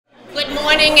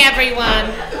morning,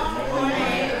 everyone.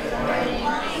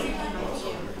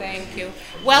 Thank you.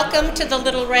 Welcome to the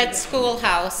Little Red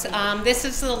Schoolhouse. This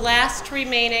is the last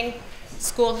remaining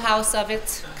schoolhouse of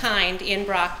its kind in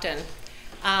Brockton.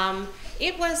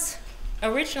 It was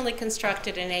originally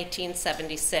constructed in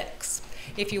 1876.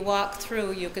 If you walk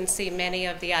through, you can see many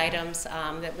of the items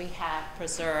that we have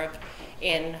preserved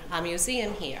in a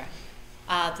museum here.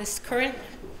 This current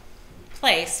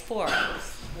place for it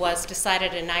was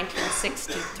decided in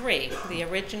 1963. The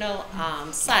original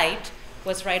site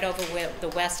was right over where the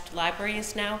West Library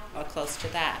is now, or close to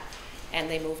that, and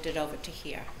they moved it over to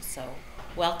here. So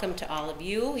welcome to all of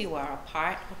you. You are a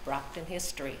part of Brockton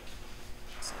history.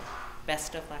 So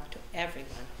best of luck to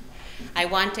everyone. I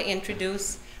want to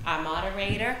introduce our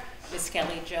moderator, Ms.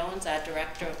 Kelly Jones, our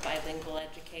Director of Bilingual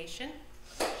Education.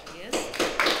 She is.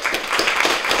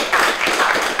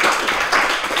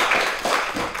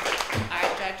 Our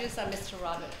judges are Mr.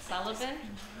 Robert Sullivan,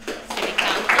 City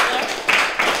Councilor,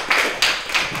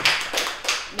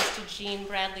 Mr. Jean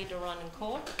Bradley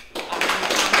Durancourt, our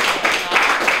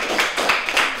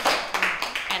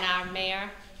and our Mayor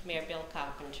Bill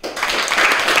Carpenter.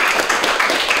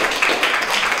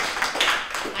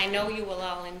 I know you will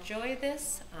all enjoy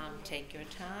this. Take your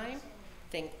time,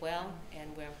 think well,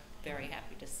 and we're very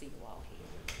happy to see you all here.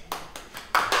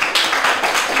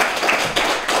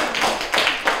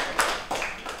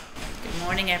 Good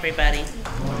morning, everybody.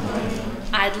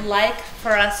 I'd like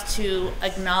for us to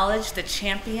acknowledge the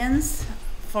champions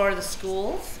for the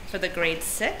schools, for the grade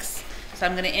 6. So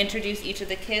I'm going to introduce each of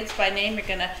the kids by name. You're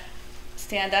going to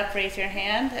stand up, raise your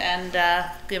hand, and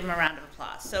give them a round of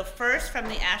applause. So first, from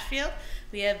the Ashfield,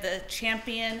 we have the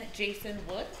champion, Jason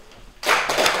Wood.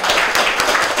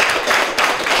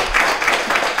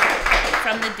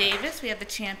 From the Davis, we have the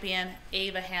champion,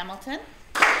 Ava Hamilton.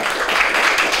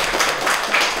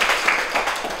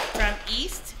 From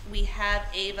East, we have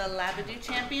Ava Labadou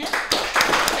champion.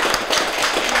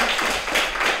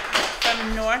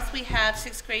 From North, we have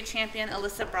 6th grade champion,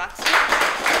 Alyssa Broxton.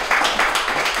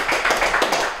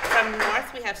 From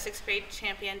North, we have 6th grade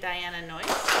champion, Diana Noyce.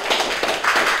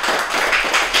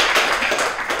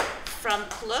 From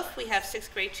Plouffe, we have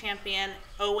 6th grade champion,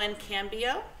 Owen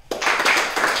Cambio.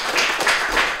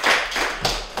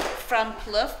 From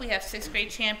Plouffe, we have 6th grade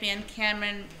champion,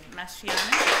 Cameron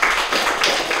Masciani.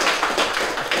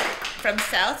 From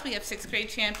South, we have 6th grade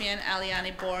champion,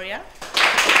 Aliani Boria.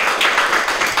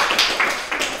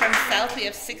 From South, we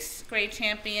have 6th grade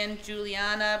champion,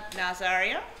 Juliana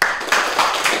Nazario.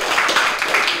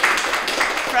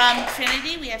 From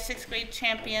Trinity, we have 6th grade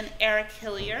champion, Eric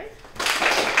Hilliard.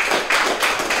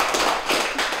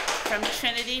 From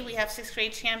Trinity, we have 6th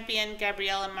grade champion,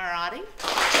 Gabriella Marotti.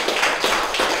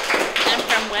 And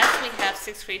from West, we have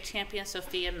 6th grade champion,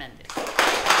 Sophia Mendes.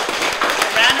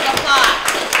 Round of applause.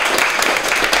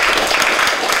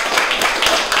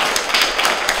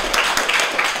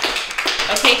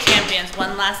 Okay, champions,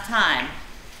 one last time.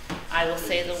 I will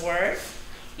say the word.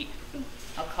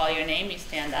 I'll call your name, you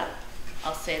stand up.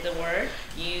 I'll say the word,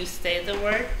 you say the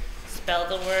word, spell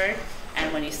the word,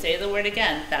 and when you say the word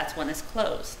again, that's when it's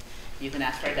closed. You can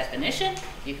ask for a definition,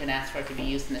 you can ask for it to be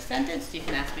used in a sentence, you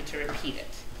can ask me to repeat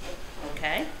it.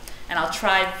 Okay? And I'll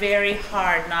try very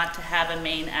hard not to have a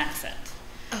Maine accent.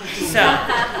 So,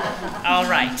 all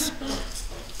right.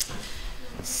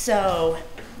 So,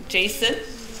 Jason,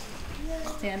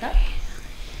 stand up.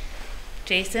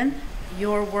 Jason,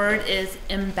 your word is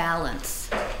imbalance.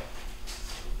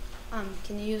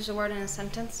 Can you use the word in a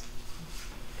sentence?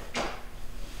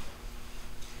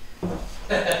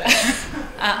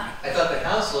 I thought the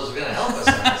counselors were going to help us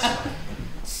on this one.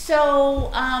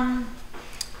 So,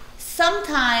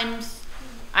 sometimes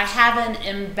I have an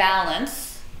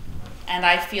imbalance and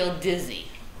I feel dizzy.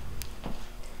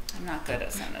 I'm not good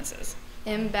at sentences.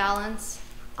 Imbalance.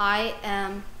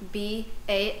 I-M-B-A-L-A-N-C-E.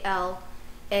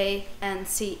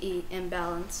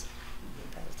 Imbalance.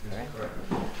 Correct.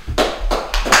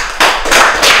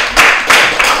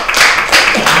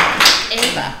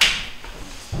 Ava,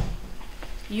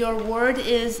 your word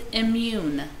is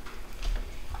immune.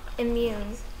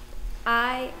 Immune.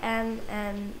 I-M-M-U-N-E.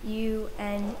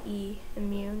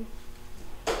 Immune.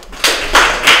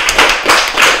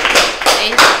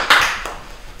 Ava,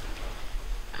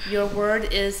 your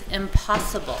word is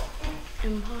impossible.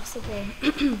 Impossible.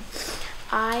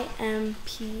 I-M-P-O-S-S-I-B-L-E.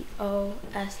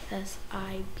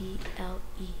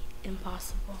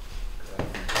 Impossible.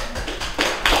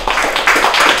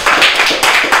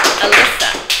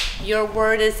 Alyssa, your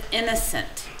word is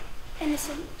innocent.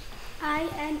 Innocent.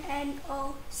 I-N-N-O-C-E-N-T.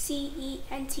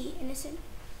 Innocent.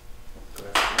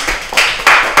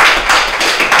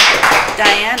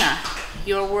 Diana,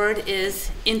 Your word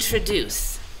is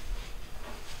introduce.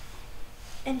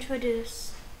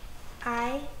 Introduce.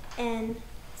 INTRODUCE.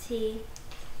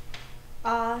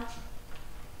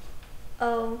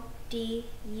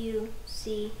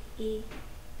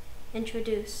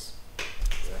 Introduce.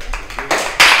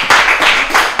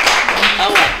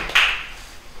 Owen.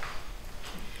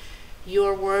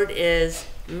 Your word is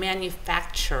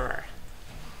manufacturer.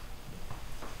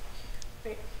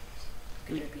 Wait,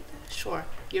 could you repeat that? Sure.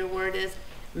 Your word is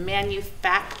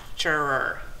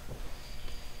manufacturer.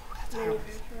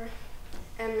 Manufacturer.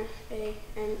 MANUFACTURER.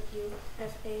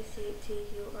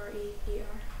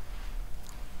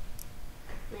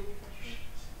 Manufacturer.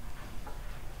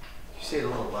 You say it a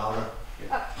little louder.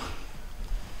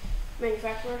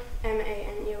 Manufacturer.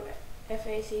 MANUFACTURER.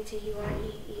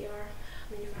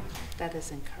 Manufacturer. That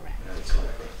is incorrect. That's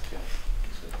correct.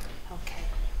 Okay.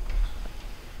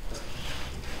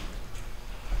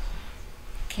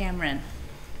 Cameron,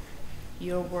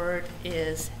 your word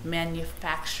is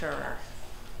manufacturer.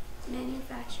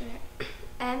 Manufacturer.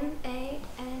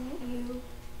 MANUFACTURER.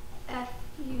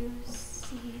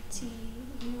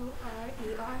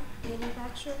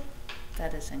 Manufacturer.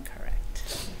 That is incorrect.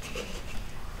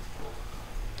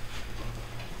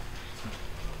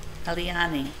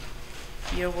 Eliani,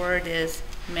 your word is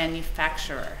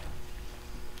manufacturer.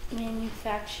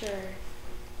 Manufacturer.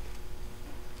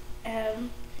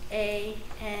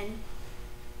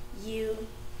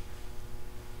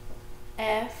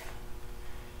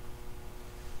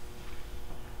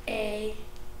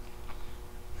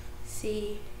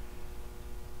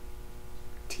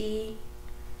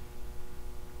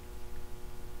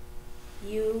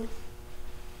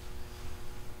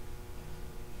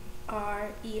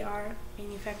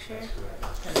 Manufacturer.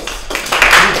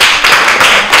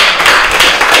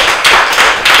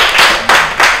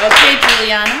 Okay,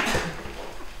 Juliana,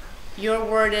 your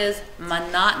word is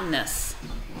monotonous.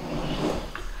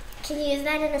 Can you use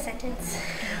that in a sentence?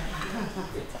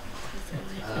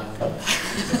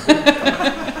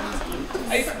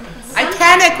 I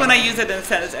panic when I use it in a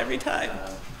sentence every time.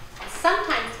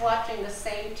 Sometimes watching the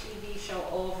same TV show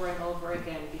over and over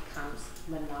again becomes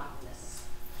monotonous.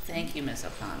 Thank you, Ms.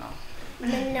 O'Connell.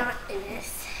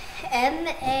 Monotonous.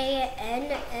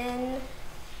 MANNOTANOUS.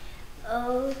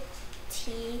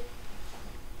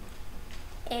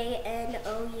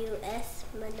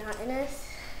 Monotonous.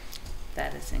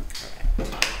 That is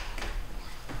incorrect.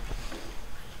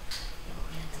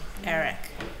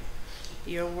 Eric,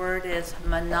 your word is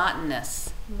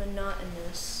monotonous.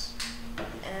 Monotonous.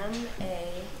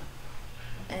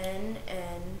 MANNOTENUS.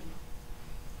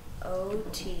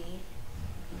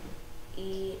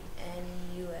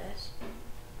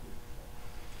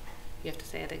 You have to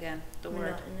say it again, the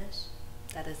word. Monotonous.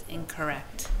 That is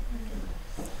incorrect.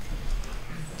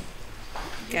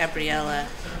 Gabriella,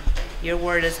 your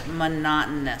word is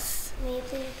monotonous. May you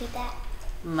please repeat that?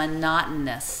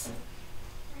 Monotonous.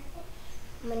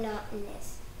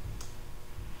 Monotonous.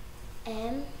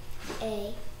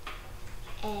 MANNOTINOUS.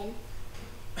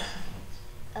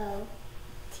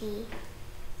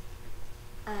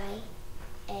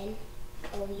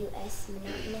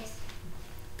 Monotonous.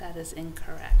 That is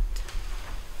incorrect.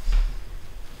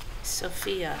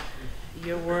 Sophia,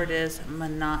 your word is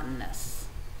monotonous.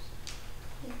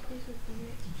 Can you please repeat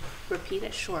it? Repeat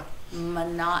it? Sure.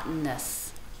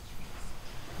 Monotonous.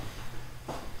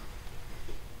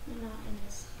 Monotonous.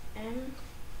 Monotonous.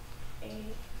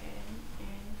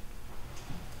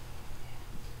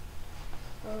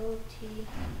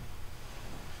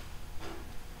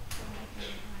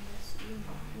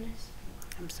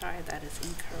 I'm sorry, that is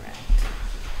incorrect.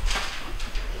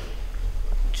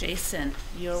 Jason,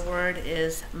 your word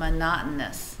is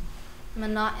monotonous.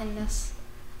 Monotonous.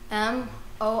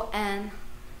 MONOUTINOUS.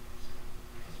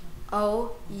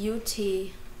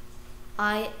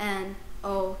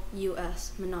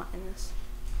 Monotonous.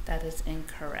 That is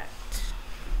incorrect.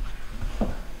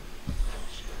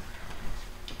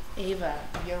 Ava,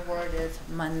 your word is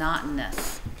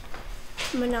monotonous.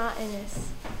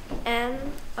 Monotonous.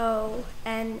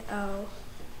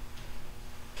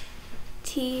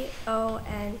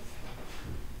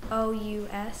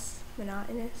 MONOTONOUS.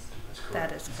 Monotonous.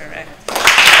 That is correct.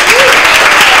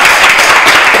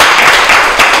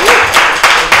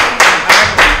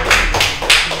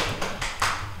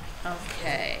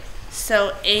 Okay,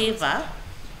 so Ava,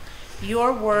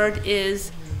 your word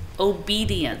is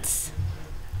obedience.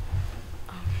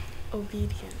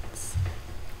 Obedience.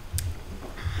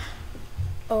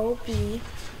 OBEDIANCE.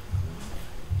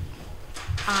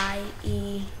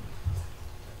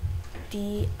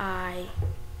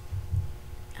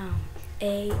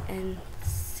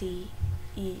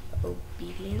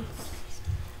 Obedience.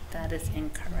 That is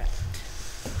incorrect.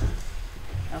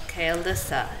 Okay,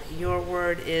 Alyssa, your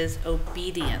word is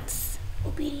obedience.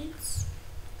 Obedience.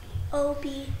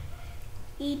 O-B-E-D-I-E-N-C-E.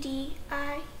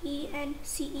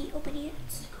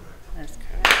 Obedience. That's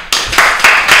correct.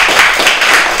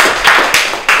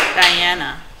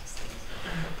 Diana,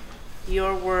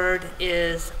 your word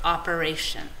is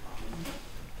operation.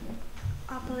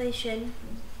 Operation.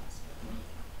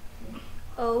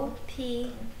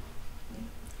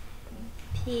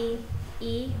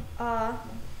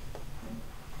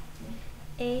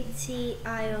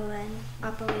 O-P-P-E-R-A-T-I-O-N.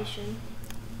 Operation.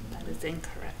 That is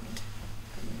incorrect.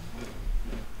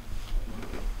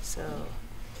 So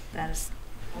that is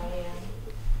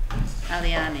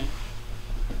Aliani.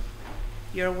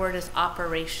 Your word is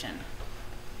operation.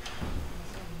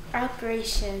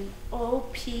 Operation.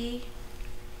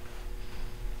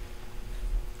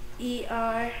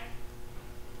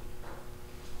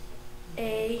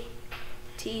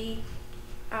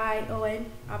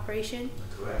 Operation.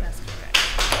 Correct. That's correct.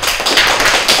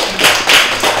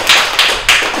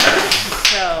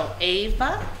 So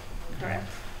Ava, correct?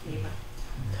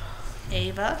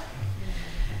 Ava.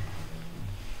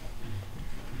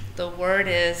 The word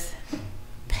is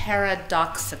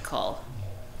paradoxical.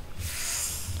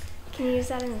 Can you use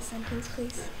that in a sentence,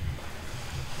 please?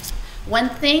 When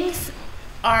things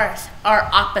are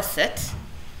opposite,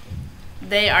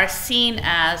 they are seen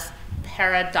as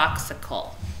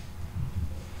paradoxical.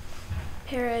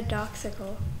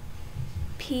 Paradoxical.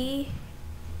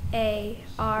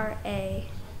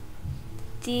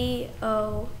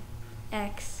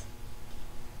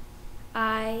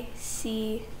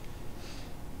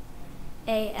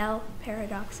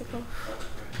 Paradoxical.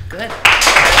 Good.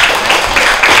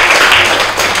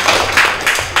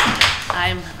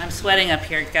 I'm sweating up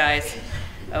here, guys.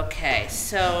 Okay,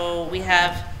 so we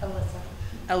have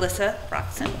Alyssa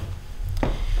Brockton.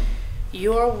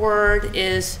 Your word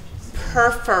is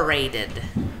perforated.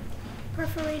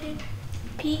 Perforated.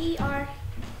 P-E-R-F-E-R-A-T-E-D.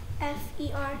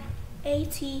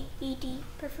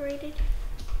 Perforated.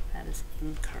 That is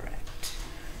incorrect.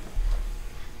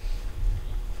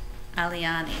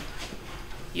 Aliani,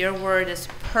 your word is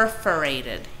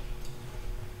perforated.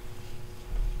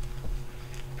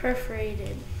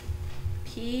 Perforated.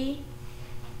 P-E-R-F-F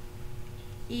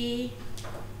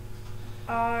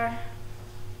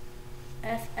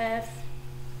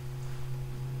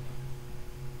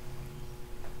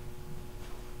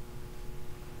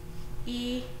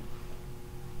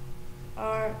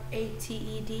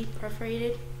E-R-A-T-E-D.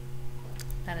 Perforated.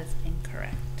 That is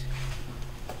incorrect.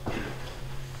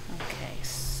 Okay,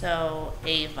 so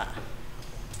Ava,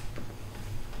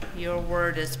 your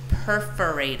word is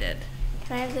perforated.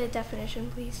 Can I have the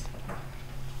definition, please?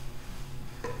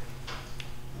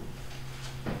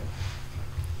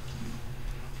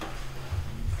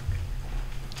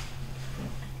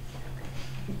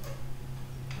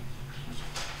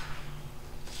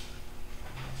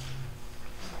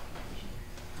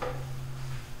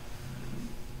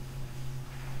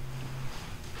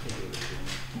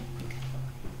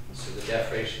 So the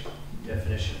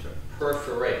definition for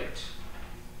perforate,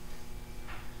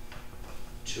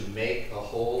 to make a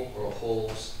hole or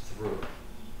holes through,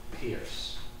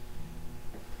 pierce.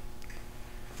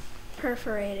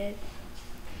 Perforated.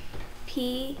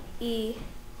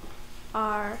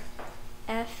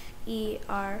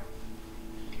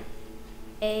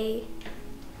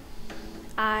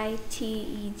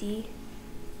 P-E-R-F-E-R-A-I-T-E-D.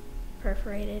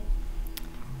 Perforated.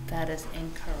 That is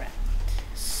incorrect.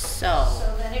 So,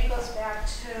 So then it goes back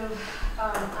to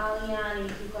Aliani,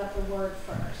 who got the word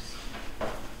first.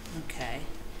 okay.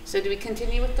 So do we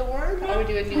continue with the word or we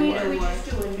do a new We word? just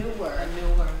do a new word.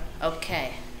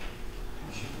 Okay.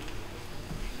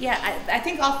 Yeah, I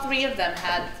think all three of them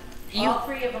had All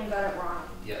three of them got it wrong.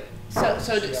 Yep.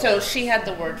 So she had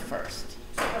the word first.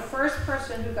 The first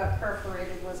person who got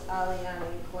perforated was Aliani,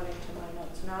 according to my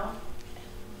notes. No?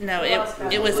 No, Who else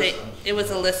got it was Alyssa, It was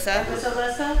Alyssa?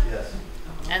 Yes.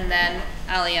 and then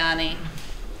Aliani,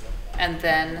 and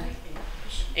then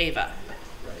Ava.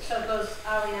 So it goes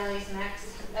Aliani's next.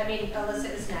 I mean, Alyssa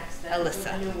is next. Then.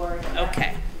 Alyssa. A new word.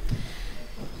 Okay.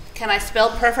 Can I spell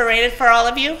perforated for all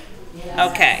of you? Yes.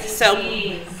 Okay, so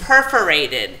Please.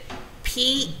 perforated,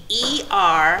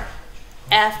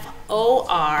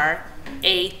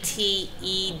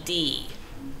 P-E-R-F-O-R-A-T-E-D,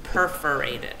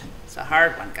 perforated. It's a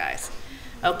hard one, guys.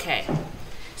 Okay,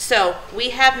 so we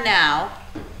have now,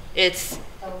 it's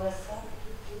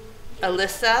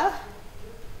Alyssa,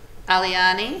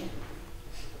 Aliani,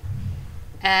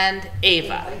 and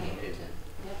Ava.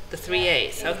 The three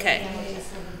A's, okay.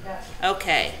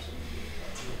 Okay.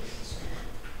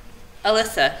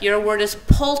 Alyssa, your word is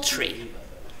poultry.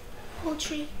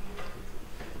 Poultry.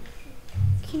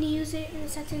 Can you use it in a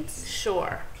sentence?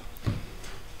 Sure.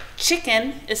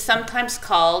 Chicken is sometimes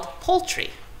called poultry.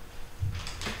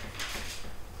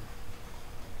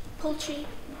 Poultry.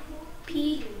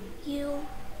 P-U-L-L-T-R-Y.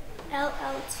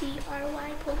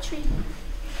 Poultry.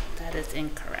 That is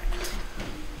incorrect.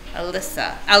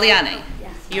 Aliani,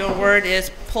 Yes. your word is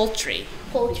poultry.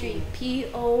 Poultry.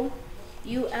 P-O-U-L-T-R-Y.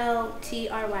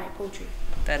 Poultry.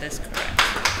 That is correct.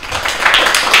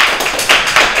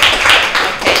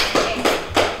 Okay.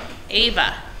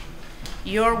 Ava,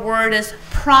 your word is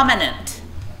prominent.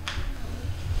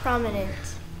 Prominent.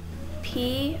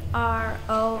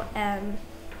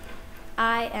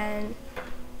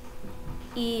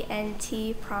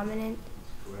 P-R-O-M-I-N-E-N-T. Prominent.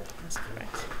 That's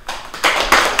correct.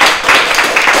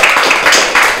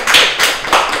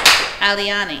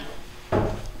 Aliani,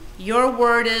 your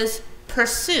word is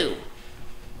pursue.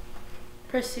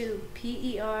 Pursue.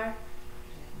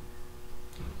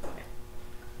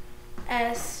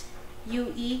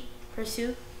 P-E-R-S-U-E.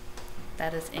 Pursue.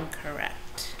 That is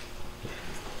incorrect.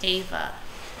 Ava,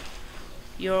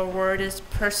 your word is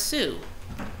pursue.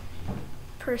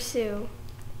 Pursue.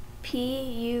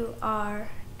 P-U-R-S-U-E.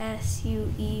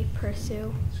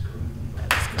 Pursue.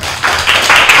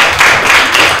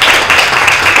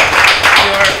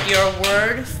 Your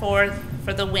word for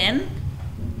the win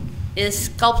is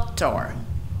sculptor.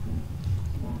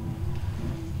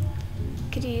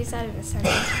 Could you use that in a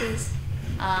sentence, please?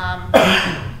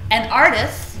 An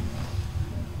artist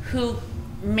who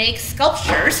makes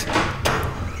sculptures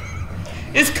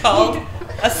is called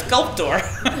a sculptor.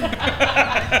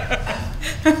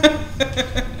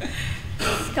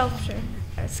 Sculpture.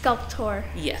 Or sculptor.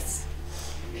 Yes.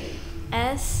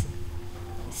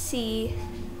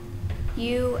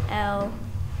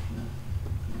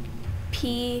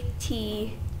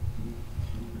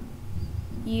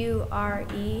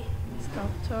 S-C-U-L-P-T-U-R-E.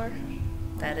 Sculptor.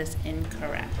 That is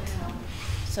incorrect.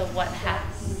 So what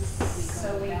happens?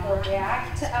 So we go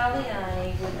back to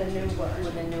Aliani with a new word.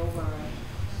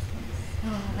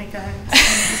 Oh my God.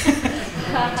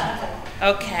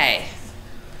 Okay.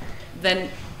 Then,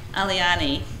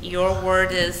 Aliani, your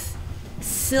word is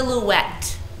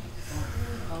silhouette.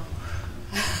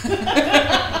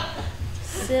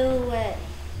 Silhouette.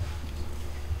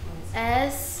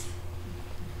 S.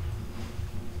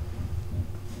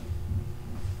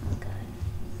 Oh God.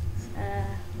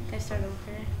 Can I start over?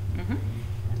 Mm-hmm.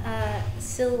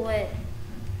 Silhouette.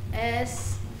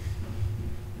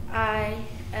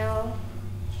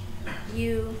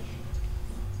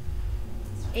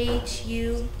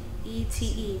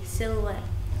 S-I-L-U-H-U-E-T-E. Silhouette.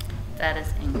 That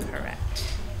is incorrect.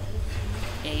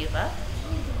 Ava,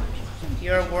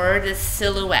 your word is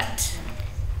silhouette.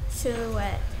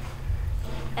 Silhouette.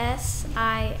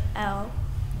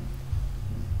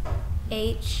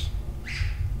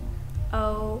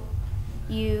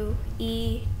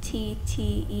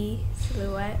 S-I-L-H-O-U-E-T-T-E.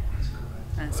 Silhouette.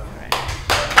 That's correct.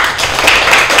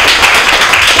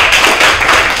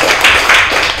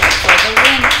 For the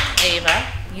win, Ava,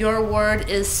 your word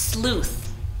is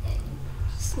sleuth.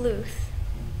 Sleuth.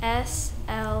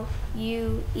 S-L-U-E-T-H.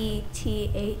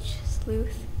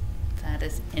 Sleuth. That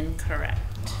is incorrect.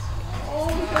 Oh,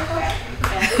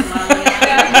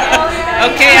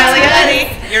 Okay,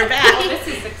 Aliani, you're back. this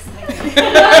is exciting.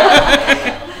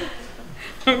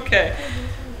 Okay.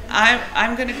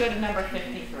 I'm going to go to number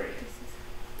 53.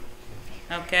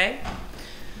 Okay?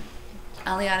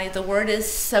 Aliani, the word is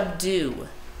subdue.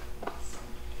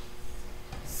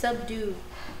 Subdue.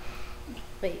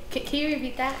 Wait, can you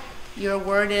repeat that? Your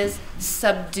word is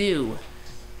subdue.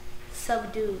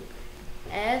 Subdue.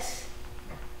 S-U-B-D-U-E.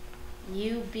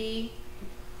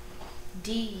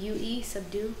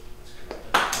 Subdue.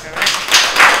 Correct.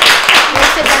 Can you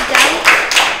say that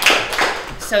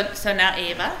So now,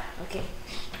 Ava, down? Okay.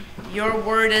 your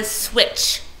word is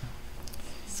switch.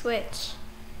 Switch.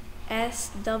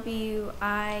 S-W-I-T-C-H.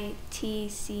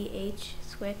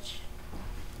 Switch.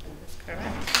 That's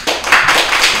correct.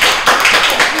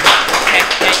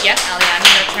 Okay, yes, Aliani,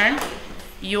 your turn.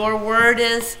 Your word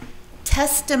is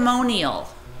testimonial.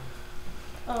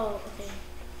 Oh, okay.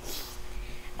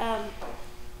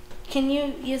 Can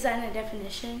you use that in a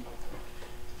definition?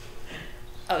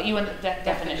 Oh, you want the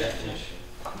definition? Definition.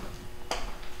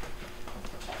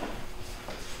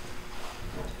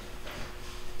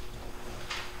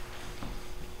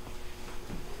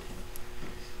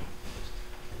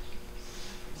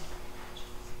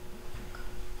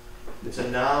 It's a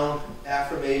noun,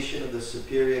 affirmation of the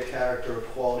superior character or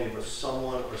quality of a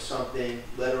someone or something,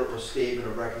 letter or statement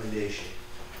of recommendation.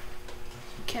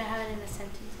 Can I have it in a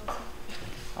sentence also?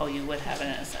 Oh, you would have it in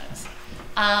a sentence.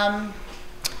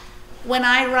 When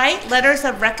I write letters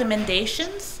of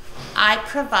recommendations, I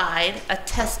provide a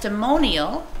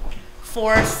testimonial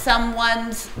for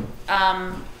someone's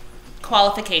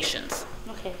qualifications.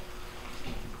 Okay.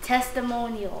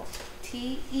 Testimonial.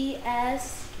 Testimoni.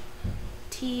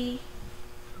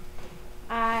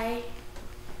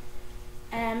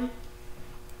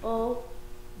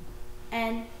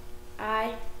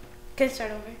 Can I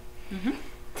start over? Mm-hmm.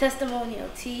 Testimonial.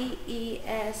 Testimonial.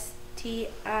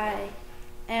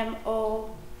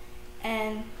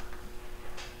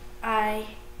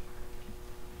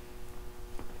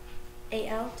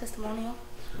 Testimonial.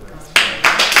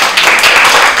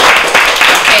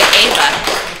 Okay, Ava,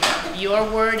 your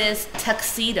word is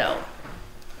tuxedo.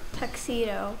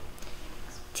 Tuxedo.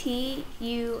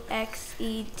 Tuxedo.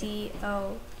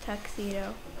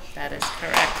 Tuxedo. That is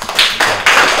correct.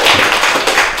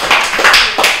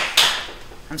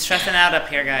 I'm stressing out up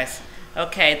here, guys.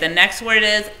 Okay, the next word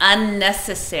is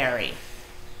unnecessary.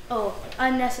 Oh,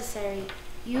 unnecessary.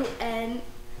 UNESS.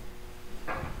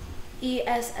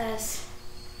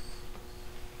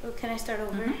 Oh, can I start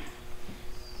over?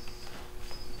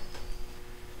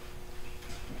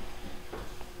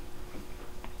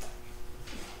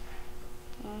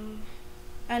 Mhm.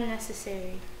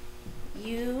 Unnecessary.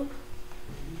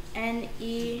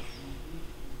 UNESSASRY.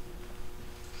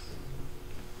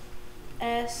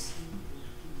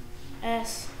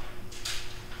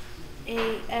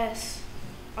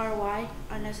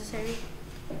 Unnecessary.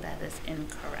 That is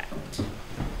incorrect.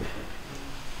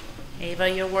 Ava,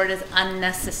 your word is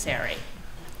unnecessary.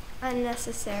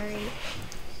 Unnecessary.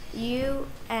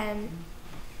 UNESSE.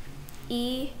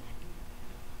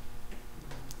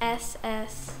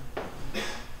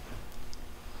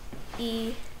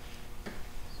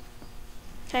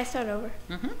 Can I start over?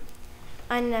 Mm-hmm.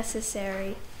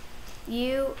 Unnecessary.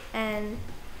 UNESSICARY.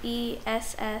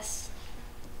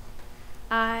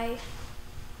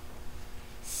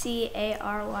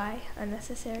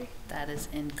 Unnecessary. That is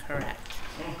incorrect.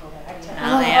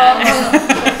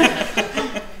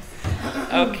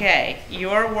 Okay,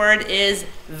 your word is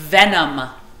venom.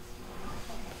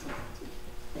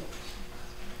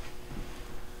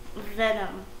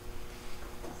 Venom.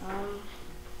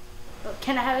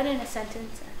 Can I have it in a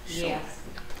sentence? Yes.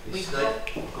 It's not- Go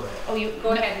ahead. Oh, you go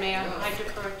ahead, Mayor. I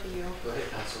defer to you. Go ahead,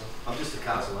 Council. I'm just a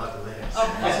council, not the mayor.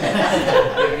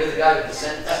 You're the guy with the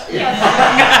sentence.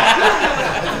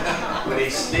 When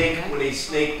a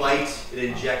snake bites, it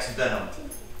injects venom.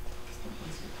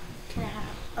 Can I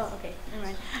have? Oh, okay. Never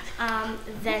mind.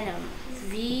 Venom.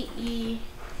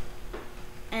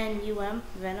 VENUM.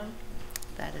 Venom.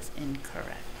 That is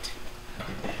incorrect.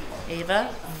 Ava,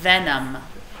 venom.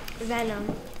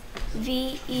 Venom.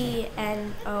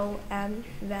 VENOM.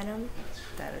 Venom.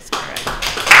 That is correct.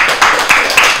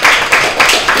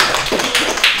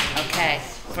 Okay,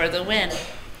 for the win.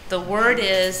 The word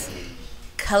is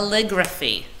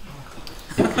calligraphy.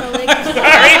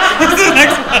 Sorry.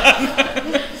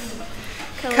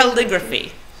 Calligraphy.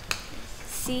 CALLIGRAPHY.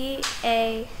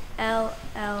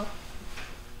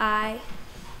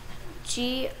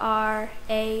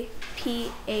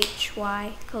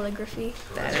 Calligraphy.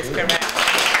 That is correct.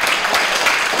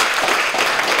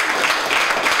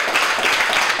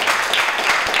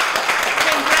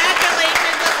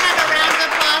 Congratulations. Let's have a round of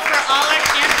applause for all our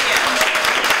champions.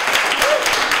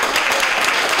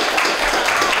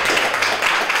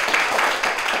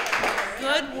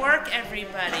 Good work,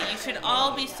 everybody. You should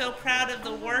all be so proud of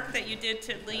the work that you did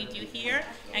to lead you here,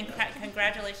 and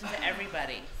congratulations to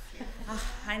everybody. Oh,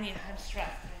 I'm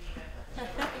stressed.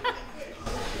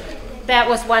 That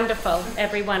was wonderful,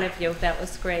 every one of you. That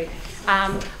was great.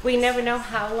 We never know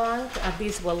how long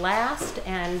these will last,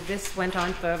 and this went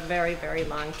on for a very, very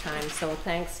long time. So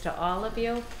thanks to all of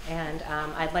you, and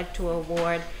I'd like to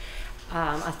award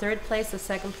a third place, a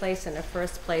second place, and a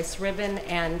first place ribbon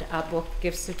and a book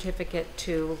gift certificate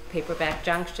to Paperback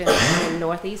Junction in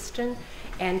Northeastern.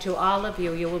 And to all of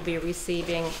you, you will be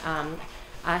receiving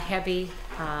a heavy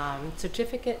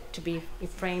certificate to be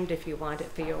framed if you want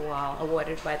it for your wall,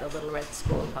 awarded by the Little Red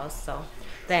Schoolhouse. So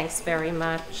thanks very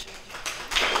much.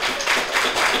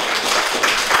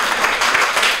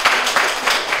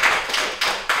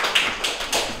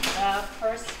 The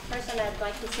first person I'd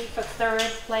like to see for third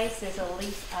place is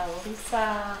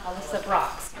Alyssa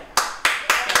Brox.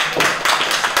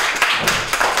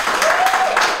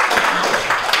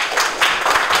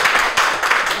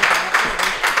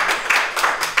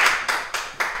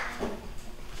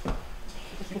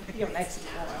 You're next.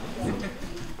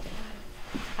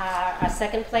 Our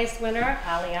second place winner,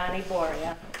 Aliani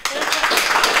Boria.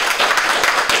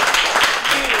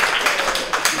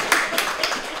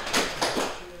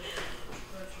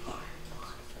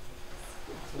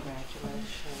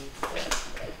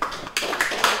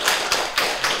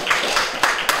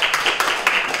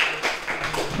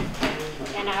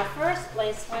 And our first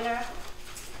place winner,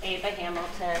 Ava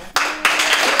Hamilton.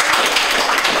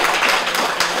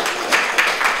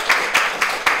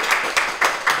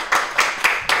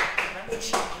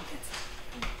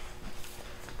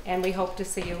 And we hope to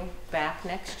see you back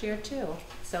next year too.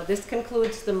 So this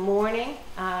concludes the morning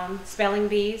spelling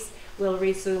bees. We'll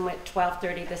resume at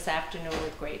 12:30 this afternoon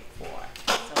with grade 4.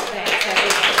 So thanks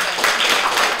everybody.